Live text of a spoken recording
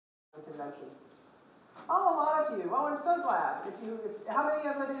the convention? Oh, a lot of you. Oh, I'm so glad. How many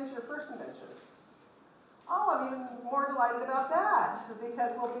of it is your first convention? Oh, I'm even more delighted about that,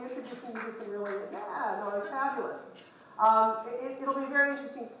 because we'll be introducing you to some really, fabulous. It'll be a very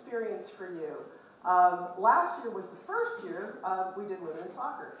interesting experience for you. Last year was the first year we did Women in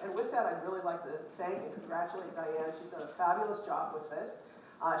Soccer. And with that, I'd really like to thank and congratulate Diane. She's done a fabulous job with this.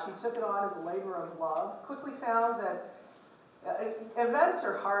 She took it on as a labor of love, quickly found that events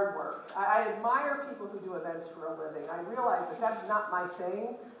are hard work. I admire people who do events for a living. I realize that that's not my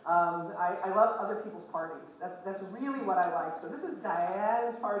thing. I love other people's parties. That's really what I like. So this is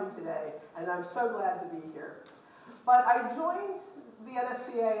Diane's party today, and I'm so glad to be here. But I joined the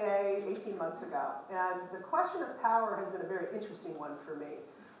NSCAA 18 months ago, and the question of power has been a very interesting one for me,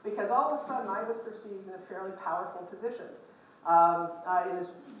 because all of a sudden I was perceived in a fairly powerful position. It is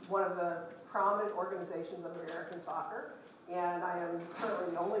one of the prominent organizations of American soccer, and I am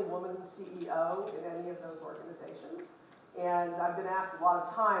currently the only woman CEO in any of those organizations. And I've been asked a lot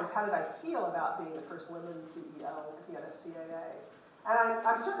of times, how did I feel about being the first woman CEO at the NSCAA? And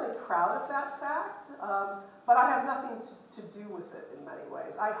I'm certainly proud of that fact, but I have nothing to do with it in many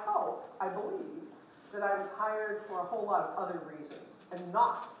ways. I believe, that I was hired for a whole lot of other reasons, and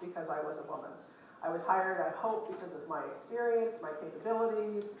not because I was a woman. I was hired, I hope, because of my experience, my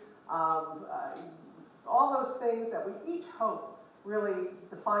capabilities, all those things that we each hope really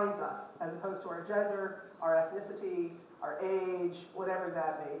defines us, as opposed to our gender, our ethnicity, our age, whatever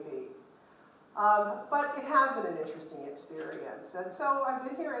that may be. But it has been an interesting experience. And so I've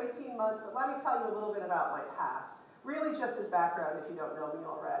been here 18 months, but let me tell you a little bit about my past. Really just as background if you don't know me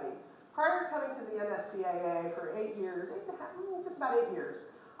already. Prior to coming to the NSCAA for 8 years, just about 8 years,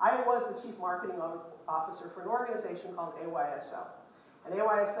 I was the Chief Marketing Officer for an organization called AYSO. And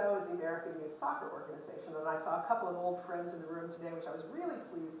AYSO is the American Youth Soccer Organization, and I saw a couple of old friends in the room today, which I was really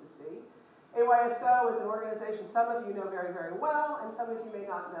pleased to see. AYSO is an organization some of you know very, very well, and some of you may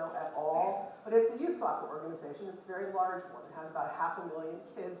not know at all, but it's a youth soccer organization. It's a very large one. It has about 500,000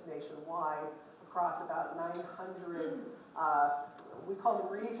 kids nationwide across about 900, we call them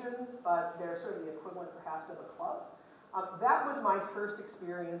regions, but they're sort of the equivalent perhaps of a club. That was my first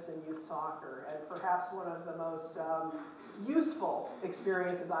experience in youth soccer, and perhaps one of the most useful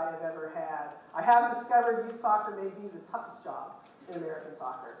experiences I have ever had. I have discovered youth soccer may be the toughest job in American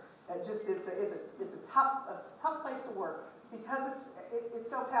soccer. It's a tough place to work because it's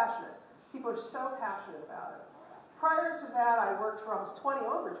so passionate. People are so passionate about it. Prior to that, I worked for almost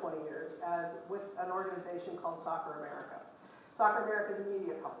over 20 years with an organization called Soccer America. Soccer America is a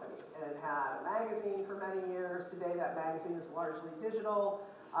media company, and it had a magazine for many years. Today, that magazine is largely digital.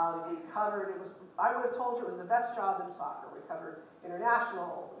 We covered, I would have told you it was the best job in soccer. We covered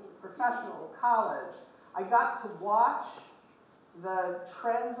international, professional, college. I got to watch the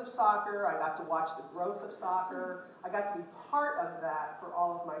trends of soccer. I got to watch the growth of soccer. I got to be part of that for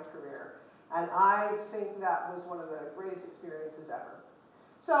all of my career. And I think that was one of the greatest experiences ever.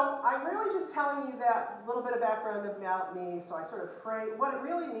 So I'm really just telling you that little bit of background about me, so I sort of frame, what it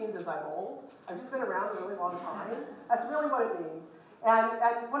really means is I'm old. I've just been around a really long time. That's really what it means. And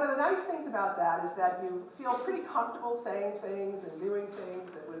one of the nice things about that is that you feel pretty comfortable saying things and doing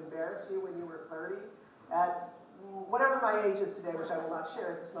things that would embarrass you when you were 30. At whatever my age is today, which I will not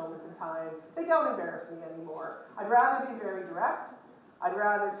share at this moment in time, they don't embarrass me anymore. I'd rather be very direct. I'd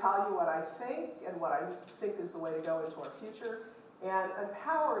rather tell you what I think and what I think is the way to go into our future. And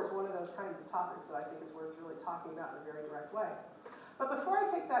power is one of those kinds of topics that I think is worth really talking about in a very direct way. But before I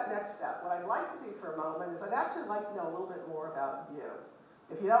take that next step, what I'd like to do for a moment is I'd actually like to know a little bit more about you.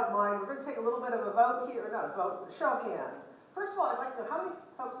 If you don't mind, we're going to take a little bit of a vote here, not a vote, a show of hands. First of all, I'd like to know how many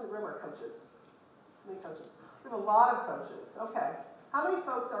folks in the room are coaches? How many coaches? We have a lot of coaches. Okay. How many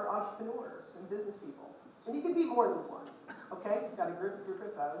folks are entrepreneurs and business people? And you can be more than one. Okay? You've got a group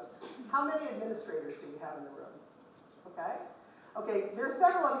of those. How many administrators do we have in the room? Okay? Okay, there are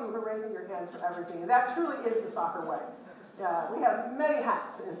several of you who are raising your hands for everything, and that truly is the soccer way. We have many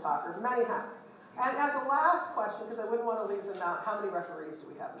hats in soccer, many hats. And as a last question, because I wouldn't want to leave them out, how many referees do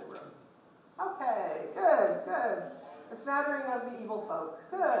we have in the room? Okay, good, good. A smattering of the evil folk.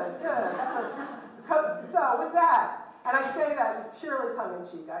 Good, good. That's what, so with that, and I say that purely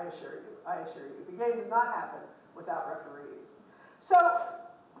tongue-in-cheek, I assure you. The game does not happen without referees. So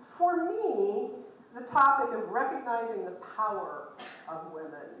for me, the topic of recognizing the power of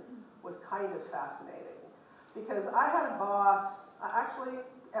women was kind of fascinating. Because I had a boss, actually,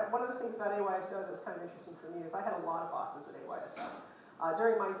 one of the things about AYSO that was kind of interesting for me is I had a lot of bosses at AYSO.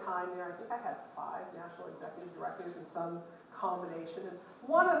 During my time there, I think I had 5 national executive directors in some combination. And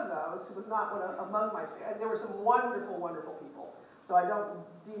one of those, who was not among my family, there were some wonderful, wonderful people. So I don't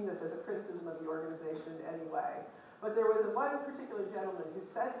deem this as a criticism of the organization in any way. But there was one particular gentleman who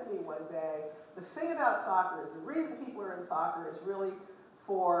said to me one day, the thing about soccer is the reason people are in soccer is really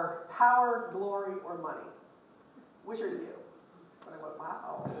for power, glory, or money. Which are you? And I went,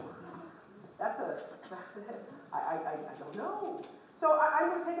 wow, that's I don't know. So I'm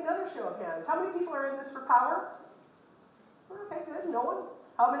going to take another show of hands. How many people are in this for power? Okay, good. No one?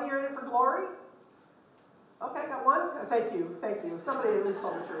 How many are in it for glory? Okay, got one? Thank you, thank you. Somebody at least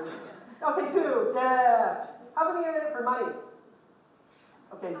told the truth. Okay, two. Yeah. How many are in it for money?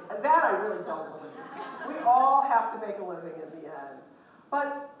 Okay, that I really don't believe. We all have to make a living in the end.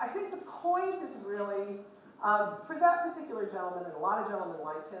 But I think the point is really, for that particular gentleman, and a lot of gentlemen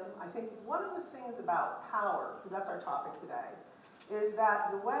like him, I think one of the things about power, because that's our topic today, is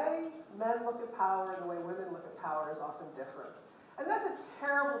that the way men look at power and the way women look at power is often different. And that's a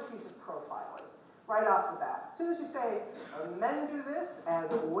terrible piece of profiling, right off the bat. As soon as you say, men do this and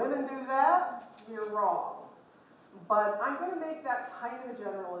women do that, you're wrong. But I'm going to make that kind of a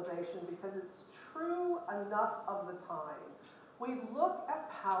generalization because it's true enough of the time. We look at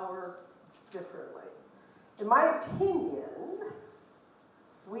power differently. In my opinion,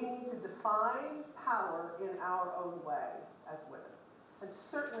 we need to define power in our own way as women, and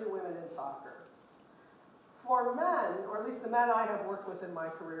certainly women in soccer. For men, or at least the men I have worked with in my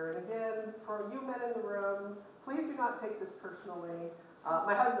career, and again, for you men in the room, please do not take this personally.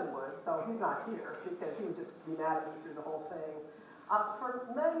 My husband would, so he's not here because he would just be mad at me through the whole thing. For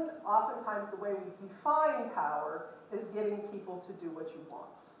men, oftentimes the way we define power is getting people to do what you want.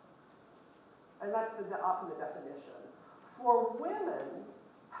 And that's often the definition. For women,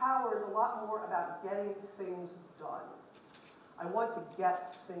 power is a lot more about getting things done. I want to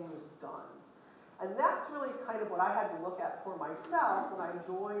get things done. And that's really kind of what I had to look at for myself when I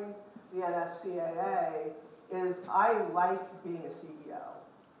joined the NSCAA, is I like being a CEO.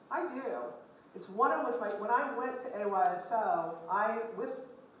 I do. It's one of when I went to AYSO, with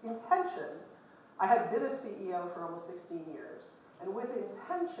intention, I had been a CEO for almost 16 years. And with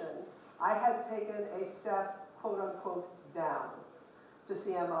intention, I had taken a step, quote unquote, down to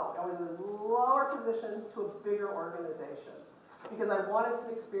CMO. I was in a lower position to a bigger organization because I wanted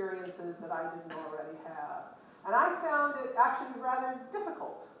some experiences that I didn't already have. And I found it actually rather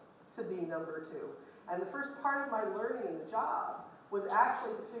difficult to be number two. And the first part of my learning in the job was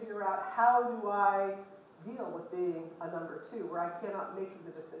actually to figure out how do I deal with being a number two, where I cannot make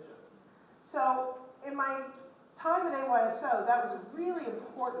the decision. So in my time at AYSO, that was a really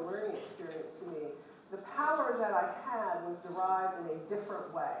important learning experience to me. The power that I had was derived in a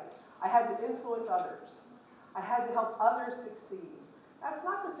different way. I had to influence others. I had to help others succeed. That's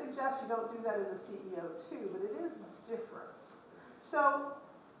not to suggest you don't do that as a CEO too, but it is different. So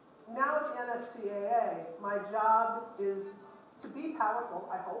now at the NSCAA, my job is to be powerful,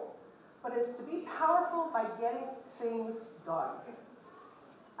 I hope, but it's to be powerful by getting things done.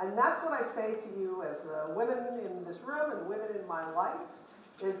 And that's what I say to you as the women in this room and the women in my life,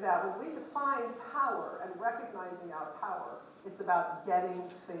 is that when we define power and recognizing our power, it's about getting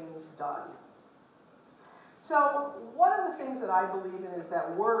things done. So one of the things that I believe in is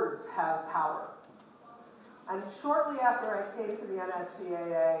that words have power. And shortly after I came to the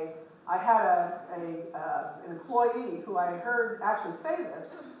NSCAA, I had an employee who I heard actually say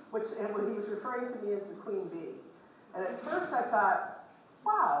this, which when he was referring to me as the queen bee. And at first I thought,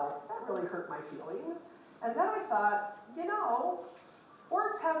 wow, that really hurt my feelings. And then I thought, you know,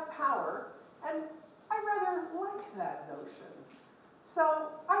 words have power, and I rather like that notion. So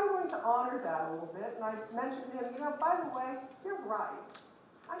I'm going to honor that a little bit, and I mentioned to him, you know, by the way, you're right.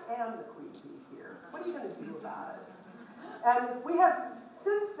 I am the queen bee here. What are you going to do about it? And we have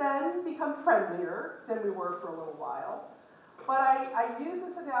since then become friendlier than we were for a little while. But I use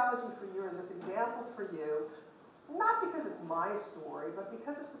this analogy for you, or this example for you, not because it's my story, but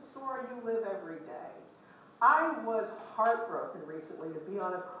because it's a story you live every day. I was heartbroken recently to be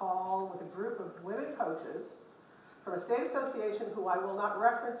on a call with a group of women coaches from a state association who I will not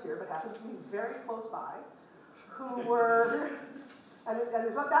reference here, but happens to be very close by, who were, and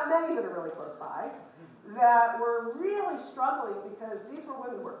there's not that many that are really close by, that were really struggling because these were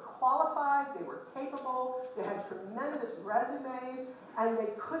women who were qualified, they were capable, they had tremendous resumes, and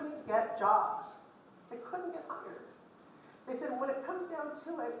they couldn't get jobs. They couldn't get hired. They said, when it comes down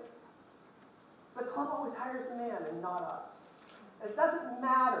to it, the club always hires a man and not us. And it doesn't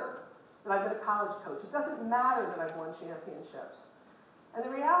matter that I've been a college coach. It doesn't matter that I've won championships. And the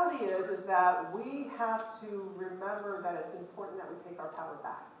reality is that we have to remember that it's important that we take our power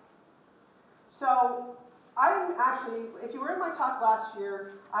back. So I'm actually, if you were in my talk last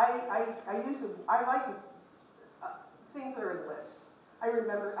year, things that are in lists. I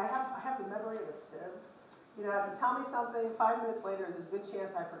have the memory of a sieve. You know, if you tell me something, 5 minutes later, there's a good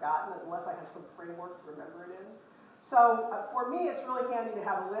chance I've forgotten it unless I have some framework to remember it in. So for me, it's really handy to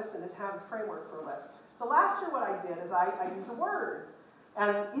have a list and to have a framework for a list. So last year what I did is I used a word.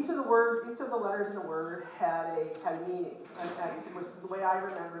 And each of the letters in the word had a meaning. And it was the way I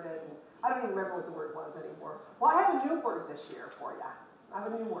remembered it. And I don't even remember what the word was anymore. Well, I have a new word this year for you. I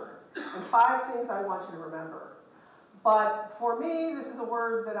have a new word. And 5 things I want you to remember. But for me, this is a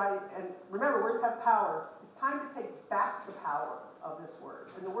word that and remember, words have power. It's time to take back the power of this word.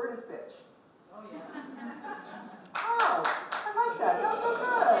 And the word is bitch. Oh, yeah. Oh, I like that. That's so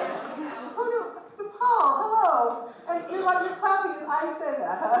good. Paul, hello. And you're clapping as I say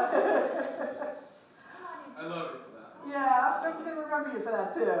that, huh? I love you for that. Yeah, I'm going to remember you for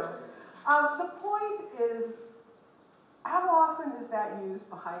that, too. The point is, how often is that used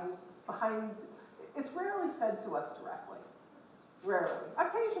behind, it's rarely said to us directly. Rarely.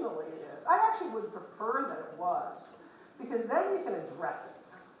 Occasionally it is. I actually would prefer that it was, because then you can address it.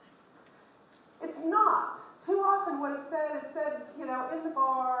 It's not. Too often what it said, you know, in the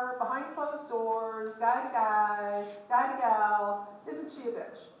bar, behind closed doors, guy to guy, guy to gal, isn't she a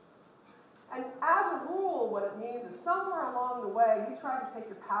bitch? And as a rule, what it means is somewhere along the way, you tried to take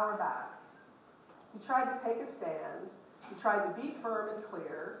your power back. You tried to take a stand. You tried to be firm and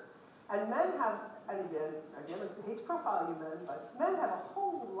clear. And men have, and again, I hate to profile you men, but men have a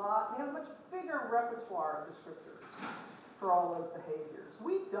whole lot, they have a much bigger repertoire of descriptors for all those behaviors.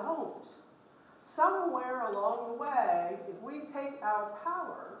 We don't. Somewhere along the way, if we take our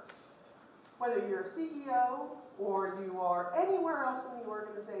power, whether you're a CEO or you are anywhere else in the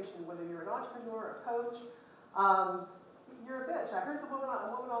organization, whether you're an entrepreneur, a coach, you're a bitch. I heard a woman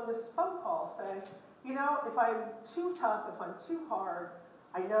on this phone call say, you know, if I'm too tough, if I'm too hard,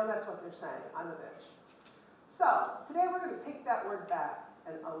 I know that's what they're saying. I'm a bitch. So today we're going to take that word back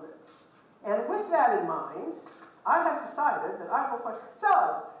and own it. And with that in mind, I have decided that I will find.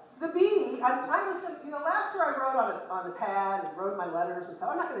 So the B, I was going to, you know, last year I wrote on the pad and wrote my letters and stuff.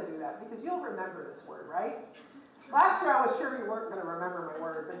 I'm not going to do that because you'll remember this word, right? Last year I was sure you weren't going to remember my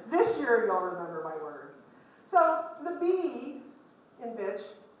word, but this year you'll remember my word. So the B in bitch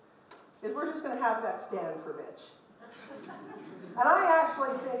is we're just going to have that stand for bitch. And I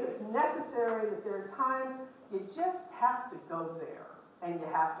actually think it's necessary that there are times you just have to go there and you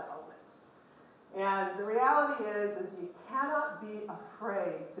have to own it. And the reality is you cannot be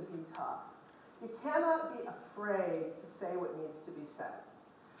afraid to be tough. You cannot be afraid to say what needs to be said.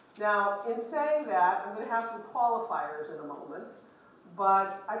 Now, in saying that, I'm going to have some qualifiers in a moment,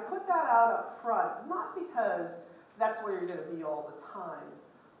 but I put that out up front, not because that's where you're going to be all the time,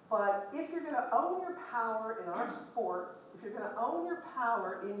 but if you're going to own your power in our sport, if you're going to own your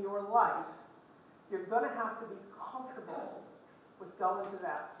power in your life, you're going to have to be comfortable with going to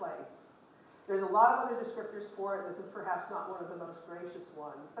that place. There's a lot of other descriptors for it. This is perhaps not one of the most gracious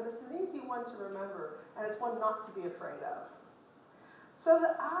ones, but it's an easy one to remember, and it's one not to be afraid of. So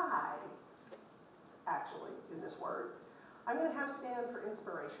the I, actually, in this word, I'm going to have stand for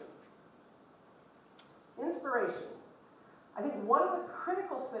inspiration. Inspiration. I think one of the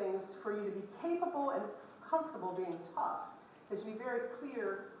critical things for you to be capable and comfortable being tough is to be very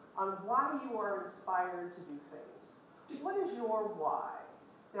clear on why you are inspired to do things. What is your why?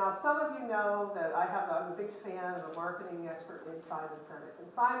 Now, some of you know that I'm a big fan of a marketing expert named Simon Sinek. And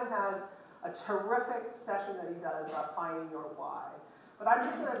Simon has a terrific session that he does about finding your why. But I'm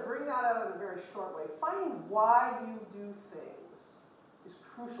just going to bring that out in a very short way. Finding why you do things is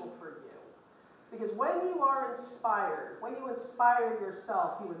crucial for you. Because when you are inspired, when you inspire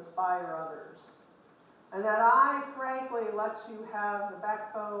yourself, you inspire others. And that I, frankly, lets you have the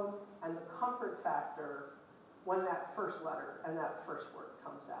backbone and the comfort factor when that first letter and that first word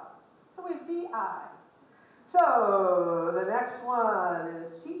comes out. So we have B-I. So the next one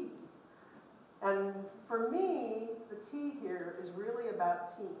is T. And for me, the T here is really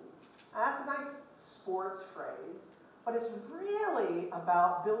about team. Now, that's a nice sports phrase, but it's really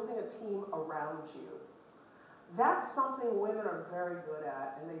about building a team around you. That's something women are very good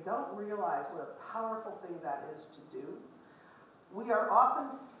at, and they don't realize what a powerful thing that is to do. We are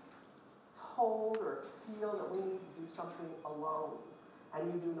often told or feel that we need to do something alone,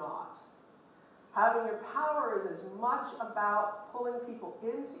 and you do not. Having your power is as much about pulling people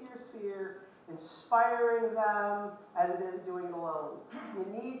into your sphere, inspiring them, as it is doing it alone.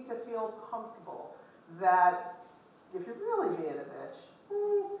 You need to feel comfortable that if you're really being a bitch,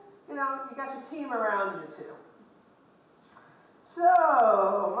 you know, you got your team around you too.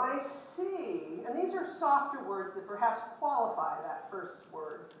 So, my C, and these are softer words that perhaps qualify that first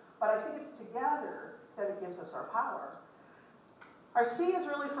word, but I think it's together that it gives us our power. Our C is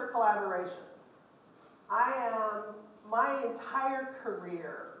really for collaboration. My entire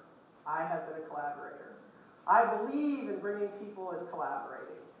career, I have been a collaborator. I believe in bringing people and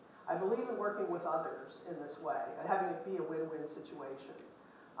collaborating. I believe in working with others in this way and having it be a win-win situation.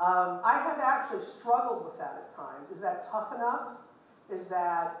 I have actually struggled with that at times. Is that tough enough? Is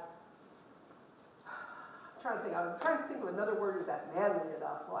that, I'm trying to think of another word, is that manly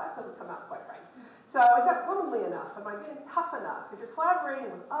enough? Well, that doesn't come out quite right. So is that womanly enough? Am I being tough enough? If you're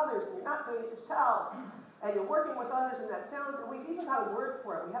collaborating with others and you're not doing it yourself, and you're working with others, and that sounds, and we've even got a word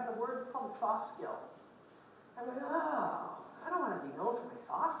for it. We have the words called soft skills. I'm like, oh, I don't want to be known for my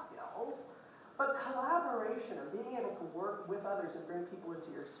soft skills. But collaboration or being able to work with others and bring people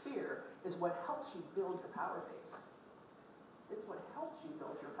into your sphere is what helps you build your power base. It's what helps you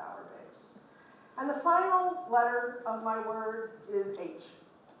build your power base. And the final letter of my word is H.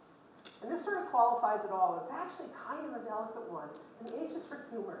 And this sort of qualifies it all. It's actually kind of a delicate one. And the H is for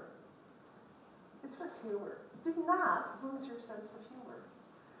humor. It's for humor. Do not lose your sense of humor.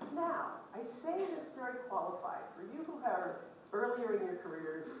 Now, I say this very qualified. For you who are earlier in your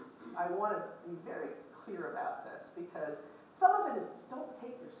careers, I want to be very clear about this because some of it is don't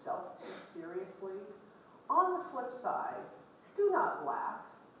take yourself too seriously. On the flip side, do not laugh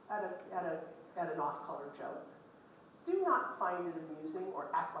at an off-color joke. Do not find it amusing or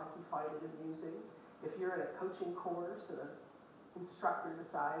act like you find it amusing. If you're in a coaching course and an instructor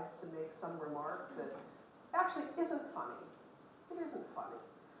decides to make some remark that actually isn't funny, it isn't funny.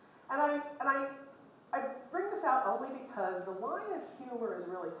 And I bring this out only because the line of humor is a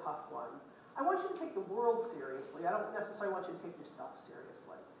really tough one. I want you to take the world seriously. I don't necessarily want you to take yourself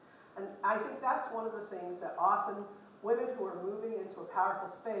seriously. And I think that's one of the things that often women who are moving into a powerful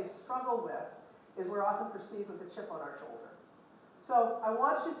space struggle with, is we're often perceived with a chip on our shoulder. So I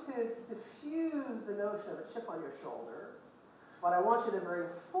want you to diffuse the notion of a chip on your shoulder, but I want you to bring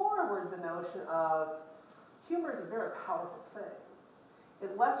forward the notion of humor is a very powerful thing.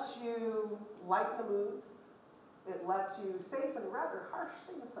 It lets you lighten the mood. It lets you say some rather harsh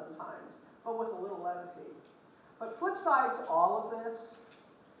things sometimes, but with a little levity. But flip side to all of this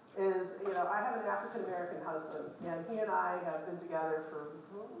is, I have an African-American husband, and he and I have been together for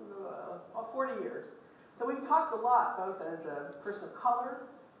 40 years. So we've talked a lot, both as a person of color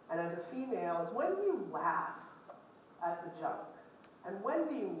and as a female, is when do you laugh at the joke? And when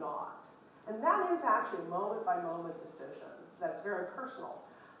do you not? And that is actually a moment-by-moment decision. That's very personal.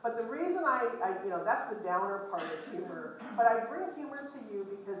 But the reason that's the downer part of humor, but I bring humor to you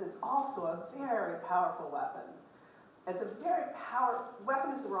because it's also a very powerful weapon. It's a very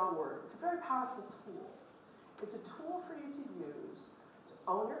weapon is the wrong word. It's a very powerful tool. It's a tool for you to use to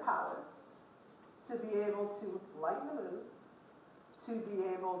own your power, to be able to lighten the mood, to be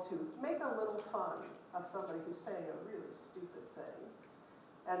able to make a little fun of somebody who's saying a really stupid thing.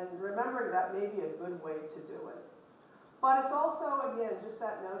 And remembering that may be a good way to do it. But it's also, again, just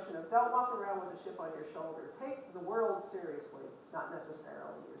that notion of don't walk around with a chip on your shoulder. Take the world seriously, not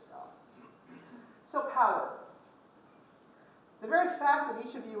necessarily yourself. So power. The very fact that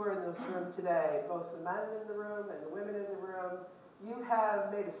each of you are in this room today, both the men in the room and the women in the room, you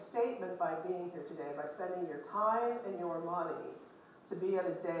have made a statement by being here today, by spending your time and your money to be at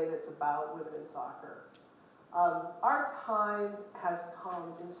a day that's about women in soccer. Our time has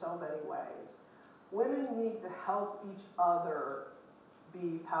come in so many ways. Women need to help each other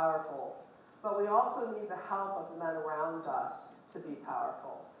be powerful, but we also need the help of the men around us to be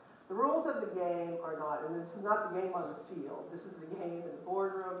powerful. The rules of the game are not, and this is not the game on the field, this is the game in the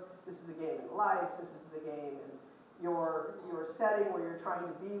boardroom, this is the game in life, this is the game in your setting where you're trying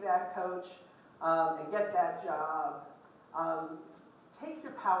to be that coach and get that job. Take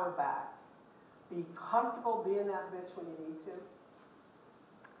your power back. Be comfortable being that bitch when you need to.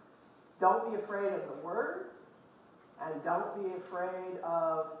 Don't be afraid of the word, and don't be afraid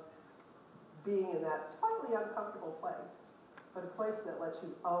of being in that slightly uncomfortable place, but a place that lets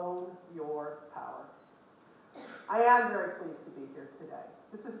you own your power. I am very pleased to be here today.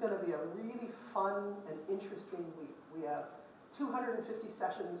 This is going to be a really fun and interesting week. We have 250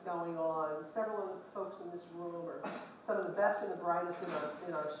 sessions going on. Several of the folks in this room are some of the best and the brightest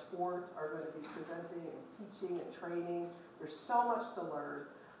in our sport are going to be presenting and teaching and training. There's so much to learn.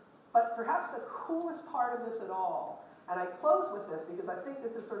 But perhaps the coolest part of this at all, and I close with this because I think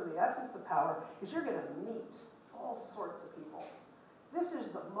this is sort of the essence of power, is you're going to meet all sorts of people. This is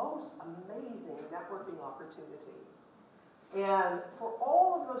the most amazing networking opportunity. And for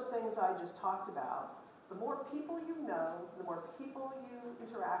all of those things I just talked about, the more people you know, the more people you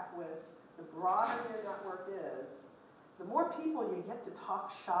interact with, the broader your network is, the more people you get to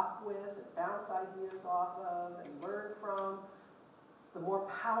talk shop with and bounce ideas off of and learn from, the more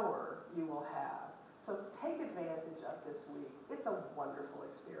power you will have. So take advantage of this week. It's a wonderful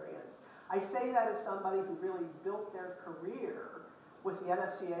experience. I say that as somebody who really built their career with the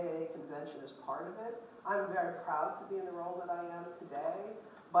NSCAA convention as part of it. I'm very proud to be in the role that I am today,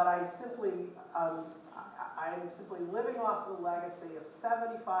 but I'm simply living off the legacy of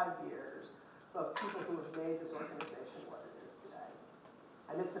 75 years of people who have made this organization what it is today.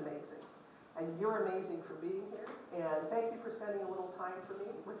 And it's amazing. And you're amazing for being here, and thank you for spending a little time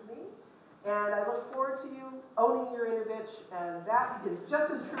with me. And I look forward to you owning your inner bitch, and that is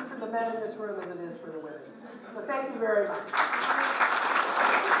just as true for the men in this room as it is for the women. So thank you very much.